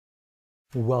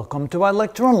Welcome to our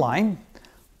lecture online.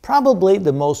 Probably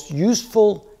the most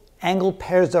useful angle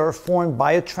pairs that are formed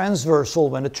by a transversal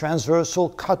when a transversal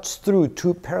cuts through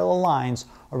two parallel lines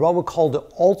are what we call the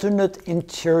alternate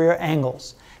interior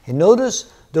angles. And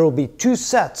notice there will be two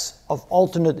sets of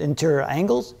alternate interior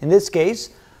angles. In this case,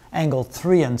 angle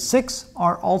 3 and 6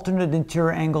 are alternate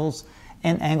interior angles,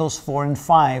 and angles 4 and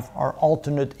 5 are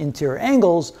alternate interior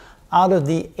angles out of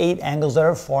the 8 angles that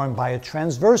are formed by a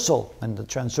transversal when the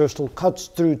transversal cuts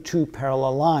through two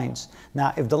parallel lines.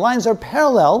 Now, if the lines are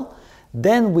parallel,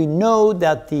 then we know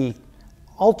that the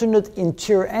alternate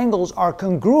interior angles are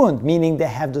congruent, meaning they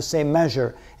have the same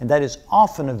measure. And that is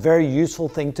often a very useful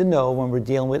thing to know when we're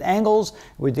dealing with angles.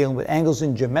 We're dealing with angles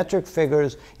in geometric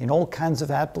figures, in all kinds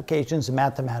of applications in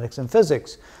mathematics and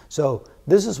physics. So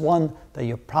this is one that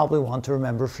you probably want to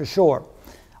remember for sure.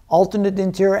 Alternate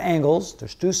interior angles,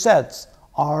 there's two sets,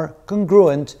 are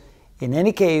congruent in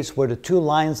any case where the two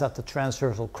lines that the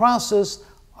transversal crosses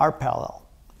are parallel.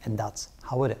 And that's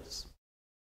how it is.